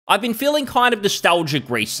I've been feeling kind of nostalgic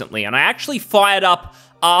recently, and I actually fired up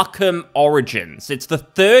Arkham Origins. It's the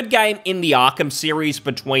third game in the Arkham series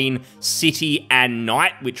between City and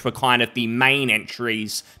Night, which were kind of the main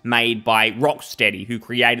entries made by Rocksteady, who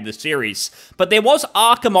created the series. But there was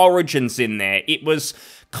Arkham Origins in there. It was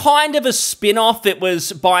kind of a spin-off. It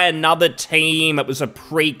was by another team. It was a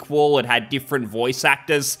prequel. It had different voice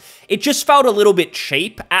actors. It just felt a little bit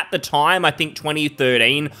cheap at the time, I think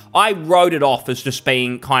 2013. I wrote it off as just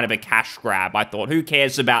being kind of a cash grab. I thought, who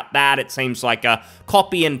cares about that? It seems like a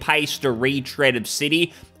copy and paste, a retread of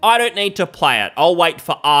City. I don't need to play it. I'll wait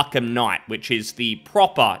for Arkham Knight, which is the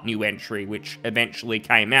proper new entry, which eventually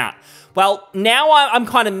came out. Well, now I'm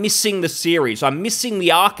kind of missing the series. I'm missing the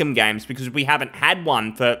Arkham games because we haven't had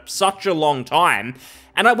one for such a long time.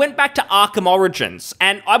 And I went back to Arkham Origins,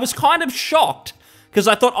 and I was kind of shocked because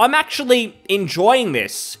I thought, I'm actually enjoying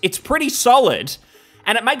this. It's pretty solid,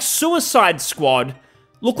 and it makes Suicide Squad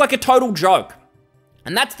look like a total joke.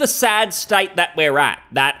 And that's the sad state that we're at,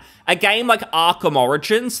 that a game like Arkham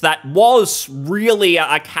Origins that was really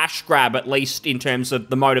a cash grab, at least in terms of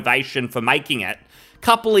the motivation for making it.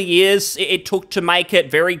 Couple of years it took to make it,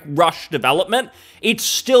 very rushed development. It's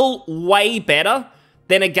still way better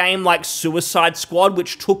than a game like Suicide Squad,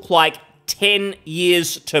 which took like 10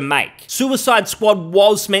 years to make. Suicide Squad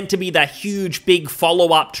was meant to be the huge, big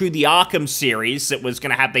follow-up to the Arkham series. It was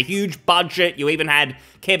going to have the huge budget. You even had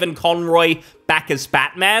Kevin Conroy back as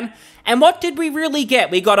Batman. And what did we really get?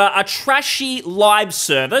 We got a trashy live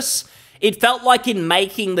service. It felt like in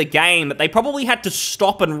making the game that they probably had to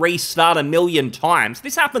stop and restart a million times.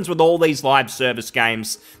 This happens with all these live service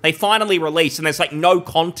games. They finally release and there's like no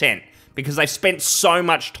content because they've spent so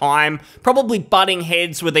much time probably butting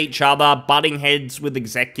heads with each other, butting heads with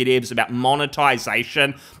executives about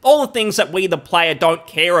monetization, all the things that we, the player, don't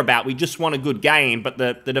care about. We just want a good game, but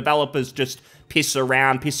the developers just piss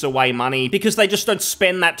around, piss away money, because they just don't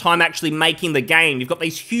spend that time actually making the game. You've got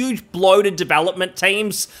these huge bloated development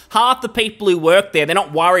teams. Half the people who work there, they're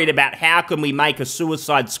not worried about how can we make a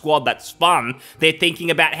Suicide Squad that's fun. They're thinking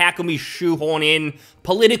about how can we shoehorn in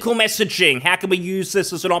political messaging? How can we use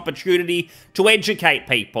this as an opportunity to educate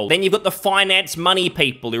people? Then you've got the finance money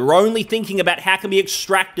people who are only thinking about how can we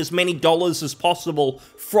extract as many dollars as possible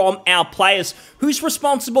from our players. Who's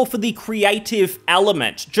responsible for the creative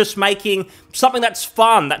element? Just making something that's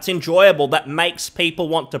fun, that's enjoyable, that makes people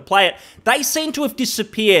want to play it. They seem to have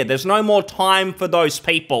disappeared. There's no more time for those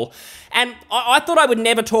people. And I thought I would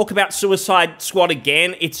never talk about Suicide Squad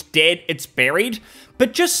again. It's dead, it's buried.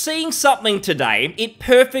 But just seeing something today, it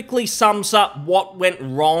perfectly sums up what went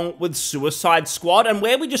wrong with Suicide Squad and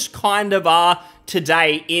where we just kind of are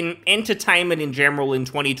today in entertainment in general in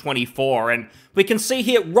 2024. And we can see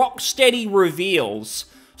here, Rocksteady reveals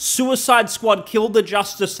Suicide Squad killed the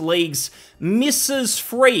Justice League's Mrs.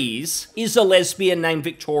 Frias is a lesbian named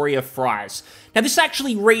Victoria Frias. Now, this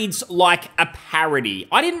actually reads like a parody.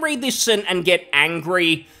 I didn't read this and get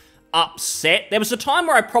angry, upset. There was a time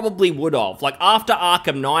where I probably would have. Like, after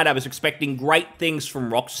Arkham Knight, I was expecting great things from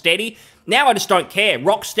Rocksteady. Now I just don't care.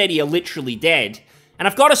 Rocksteady are literally dead. And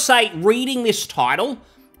I've got to say, reading this title,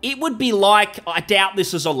 it would be like, I doubt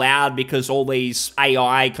this is allowed because all these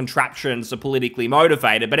AI contraptions are politically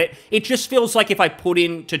motivated, but it just feels like if I put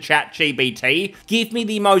into ChatGPT, give me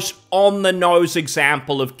the most on-the-nose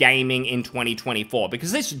example of gaming in 2024,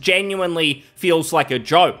 because this genuinely feels like a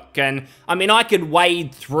joke. And, I mean, I could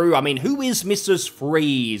wade through, I mean, who is Mrs.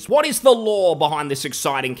 Frias? What is the lore behind this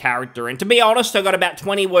exciting character? And to be honest, I got about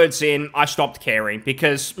 20 words in, I stopped caring,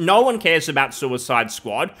 because no one cares about Suicide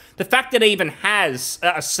Squad. The fact that it even has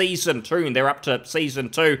a Season 2, and they're up to Season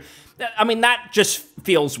 2, I mean, that just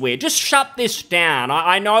feels weird. Just shut this down.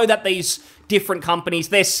 I know that these different companies,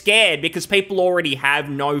 they're scared because people already have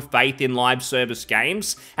no faith in live service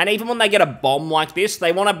games, and even when they get a bomb like this,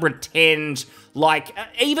 they want to pretend like,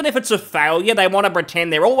 even if it's a failure, they want to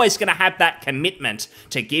pretend they're always going to have that commitment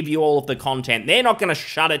to give you all of the content. They're not going to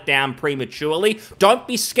shut it down prematurely. Don't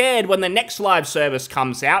be scared when the next live service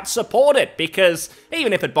comes out. Support it, because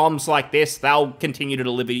even if it bombs like this, they'll continue to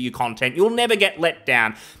deliver you content. You'll never get let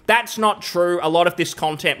down. That's not true. A lot of this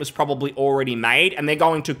content was probably already made, and they're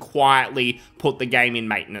going to quietly put the game in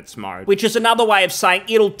maintenance mode, which is another way of saying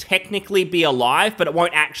it'll technically be alive, but it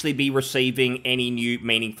won't actually be receiving any new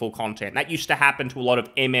meaningful content. That used to happen to a lot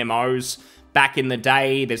of MMOs back in the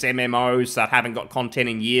day. There's MMOs that haven't got content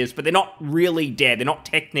in years, but they're not really dead. They're not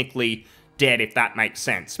technically dead, if that makes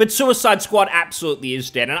sense. But Suicide Squad absolutely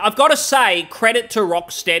is dead. And I've got to say, credit to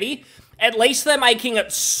Rocksteady. At least they're making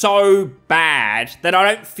it so bad that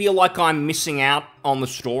I don't feel like I'm missing out on the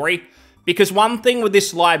story. Because one thing with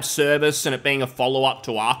this live service and it being a follow-up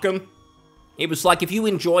to Arkham, It was like, if you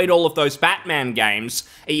enjoyed all of those Batman games,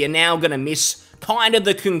 are you now going to miss kind of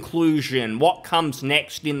the conclusion? What comes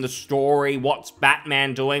next in the story? What's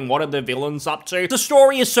Batman doing? What are the villains up to? The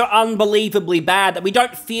story is so unbelievably bad that we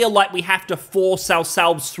don't feel like we have to force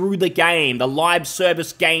ourselves through the game, the live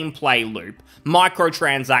service gameplay loop,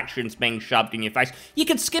 microtransactions being shoved in your face. You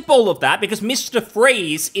can skip all of that because Mr.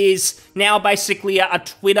 Freeze is now basically a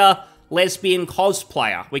Twitter lesbian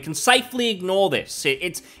cosplayer. We can safely ignore this.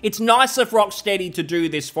 It's nice of Rocksteady to do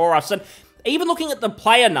this for us. And even looking at the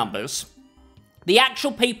player numbers, the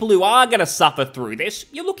actual people who are going to suffer through this,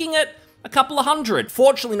 you're looking at a couple of hundred.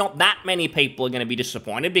 Fortunately, not that many people are going to be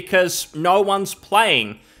disappointed because no one's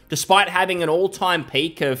playing. Despite having an all-time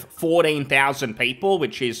peak of 14,000 people,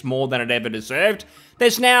 which is more than it ever deserved,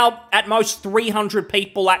 there's now at most 300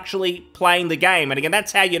 people actually playing the game. And again,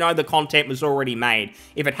 that's how you know the content was already made.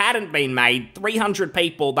 If it hadn't been made, 300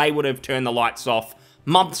 people, they would have turned the lights off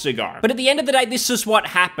months ago. But at the end of the day, this is what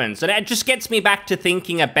happens. And it just gets me back to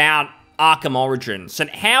thinking about Arkham Origins and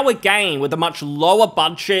how a game with a much lower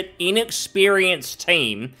budget, inexperienced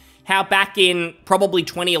team, how back in probably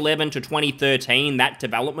 2011 to 2013, that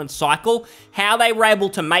development cycle, how they were able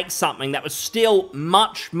to make something that was still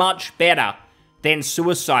much, much better than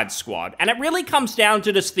Suicide Squad. And it really comes down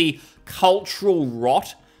to just the cultural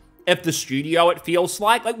rot of the studio, it feels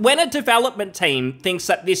like. Like, when a development team thinks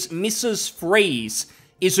that this Mrs. Freeze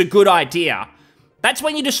is a good idea, that's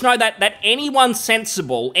when you just know that anyone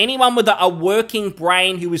sensible, anyone with a working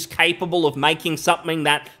brain who is capable of making something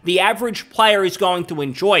that the average player is going to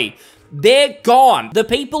enjoy, they're gone. The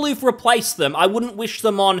people who've replaced them, I wouldn't wish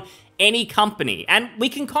them on any company. And we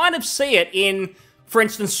can kind of see it in, for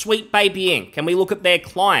instance, Sweet Baby Inc. And we look at their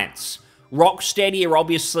clients. Rocksteady are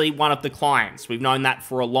obviously one of the clients. We've known that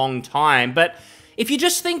for a long time. But if you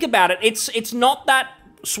just think about it, it's not that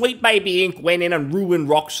Sweet Baby Inc. went in and ruined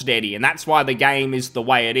Rocksteady, and that's why the game is the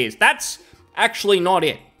way it is. That's actually not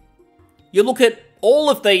it. You look at all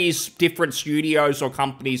of these different studios or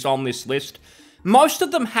companies on this list, most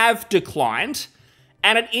of them have declined,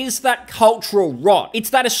 and it is that cultural rot.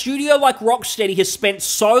 It's that a studio like Rocksteady has spent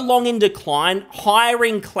so long in decline,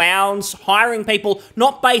 hiring clowns, hiring people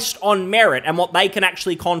not based on merit and what they can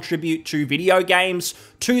actually contribute to video games,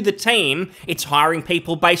 to the team. It's hiring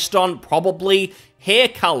people based on probably hair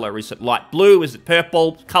color. Is it light blue? Is it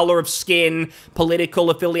purple? Color of skin?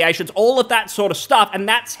 Political affiliations? All of that sort of stuff. And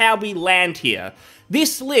that's how we land here.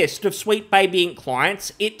 This list of Sweet Baby Inc.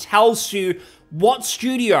 clients, it tells you what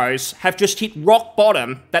studios have just hit rock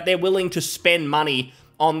bottom that they're willing to spend money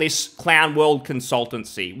on this Clown World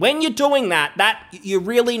consultancy. When you're doing that you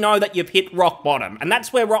really know that you've hit rock bottom. And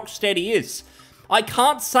that's where Rocksteady is. I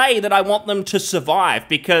can't say that I want them to survive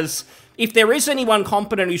because if there is anyone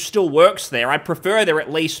competent who still works there, I prefer they're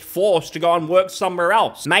at least forced to go and work somewhere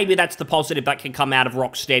else. Maybe that's the positive that can come out of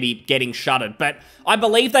Rocksteady getting shuttered, but I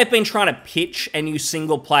believe they've been trying to pitch a new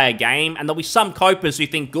single-player game, and there'll be some copers who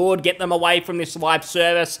think, good, get them away from this live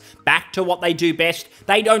service, back to what they do best.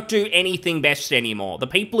 They don't do anything best anymore. The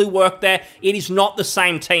people who work there, it is not the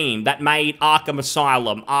same team that made Arkham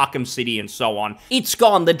Asylum, Arkham City, and so on. It's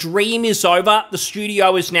gone. The dream is over. The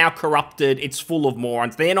studio is now corrupted. It's full of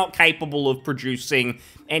morons. They're not capable of producing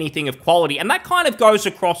anything of quality, and that kind of goes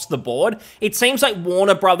across the board. It seems like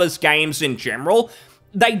Warner Brothers games in general,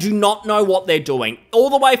 they do not know what they're doing. All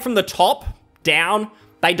the way from the top down,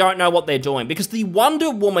 they don't know what they're doing, because the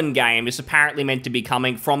Wonder Woman game is apparently meant to be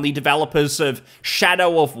coming from the developers of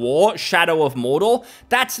Shadow of War, Shadow of Mordor.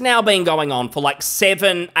 That's now been going on for like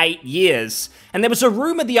 7-8 years. And there was a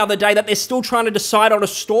rumor the other day that they're still trying to decide on a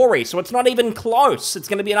story, so it's not even close. It's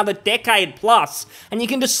going to be another decade plus, and you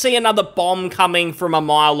can just see another bomb coming from a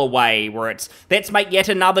mile away, where it's, let's make yet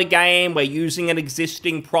another game, we're using an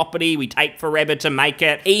existing property, we take forever to make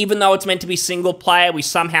it. Even though it's meant to be single player, we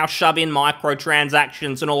somehow shove in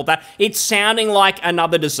microtransactions and all of that. It's sounding like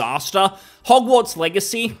another disaster. Hogwarts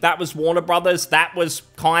Legacy, that was Warner Brothers, that was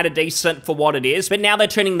kind of decent for what it is, but now they're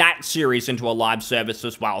turning that series into a live service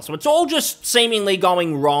as well, so it's all just seemingly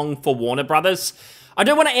going wrong for Warner Brothers. I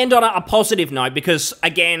do want to end on a positive note, because,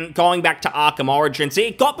 again, going back to Arkham Origins,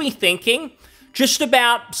 it got me thinking just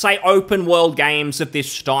about, say, open world games of this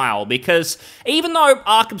style, because even though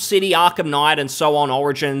Arkham City, Arkham Knight, and so on,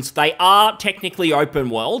 Origins, they are technically open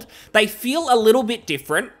world, they feel a little bit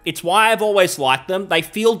different. It's why I've always liked them. They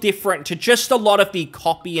feel different to just a lot of the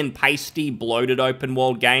copy and pasty, bloated open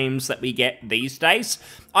world games that we get these days.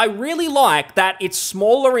 I really like that it's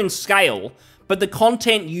smaller in scale, but the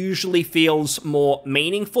content usually feels more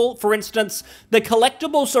meaningful. For instance, the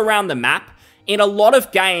collectibles around the map, In a lot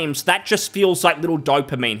of games, that just feels like little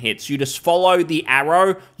dopamine hits. You just follow the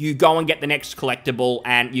arrow, you go and get the next collectible,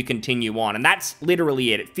 and you continue on. And that's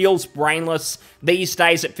literally it. It feels brainless. These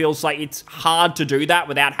days, it feels like it's hard to do that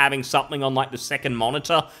without having something on like the second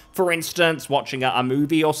monitor, for instance, watching a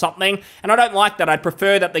movie or something. And I don't like that. I'd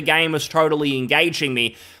prefer that the game was totally engaging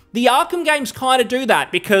me. The Arkham games kind of do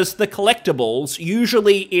that because the collectibles,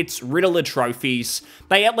 usually it's Riddler trophies,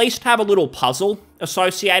 they at least have a little puzzle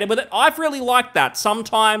associated with it. I've really liked that.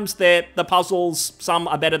 Sometimes the puzzles, some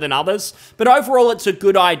are better than others, but overall it's a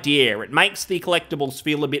good idea. It makes the collectibles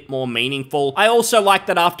feel a bit more meaningful. I also like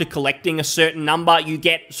that after collecting a certain number, you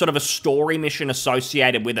get sort of a story mission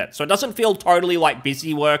associated with it. So it doesn't feel totally like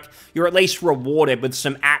busy work. You're at least rewarded with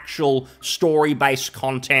some actual story-based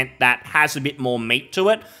content that has a bit more meat to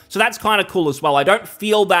it. So that's kind of cool as well. I don't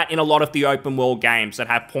feel that in a lot of the open world games that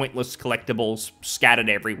have pointless collectibles scattered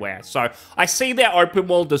everywhere. So I see their open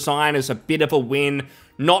world design as a bit of a win.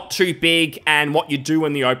 Not too big, and what you do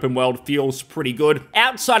in the open world feels pretty good.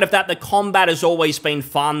 Outside of that, the combat has always been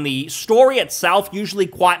fun. The story itself, usually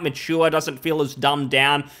quite mature, doesn't feel as dumbed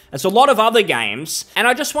down as a lot of other games. And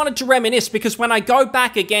I just wanted to reminisce, because when I go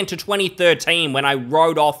back again to 2013, when I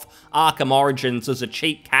wrote off Arkham Origins as a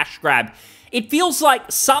cheap cash grab, it feels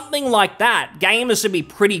like something like that gamers would be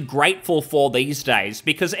pretty grateful for these days,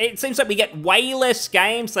 because it seems like we get way less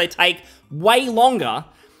games, they take way longer,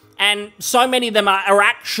 and so many of them are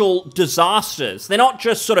actual disasters. They're not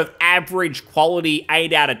just sort of average quality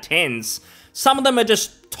 8 out of 10s. Some of them are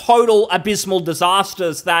just total abysmal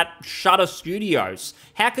disasters that shutter studios.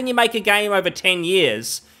 How can you make a game over 10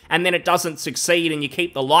 years and then it doesn't succeed and you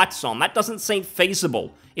keep the lights on? That doesn't seem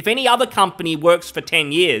feasible. If any other company works for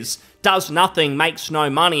 10 years, does nothing, makes no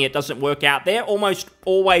money, it doesn't work out, they're almost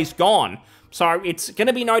always gone. So it's going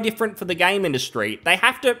to be no different for the game industry.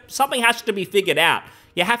 Something has to be figured out.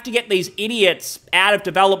 You have to get these idiots out of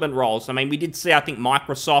development roles. I mean, we did see, I think,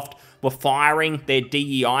 Microsoft were firing their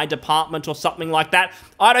DEI department or something like that.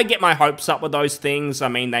 I don't get my hopes up with those things. I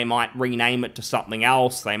mean, they might rename it to something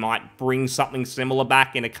else. They might bring something similar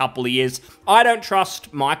back in a couple of years. I don't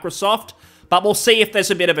trust Microsoft, but we'll see if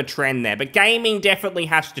there's a bit of a trend there. But gaming definitely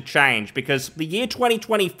has to change, because the year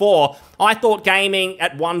 2024, I thought gaming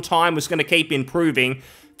at one time was going to keep improving.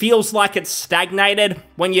 Feels like it's stagnated.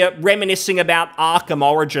 When you're reminiscing about Arkham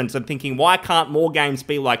Origins and thinking, why can't more games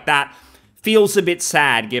be like that? Feels a bit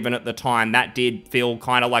sad, given at the time that did feel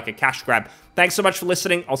kind of like a cash grab. Thanks so much for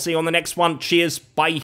listening. I'll see you on the next one. Cheers. Bye.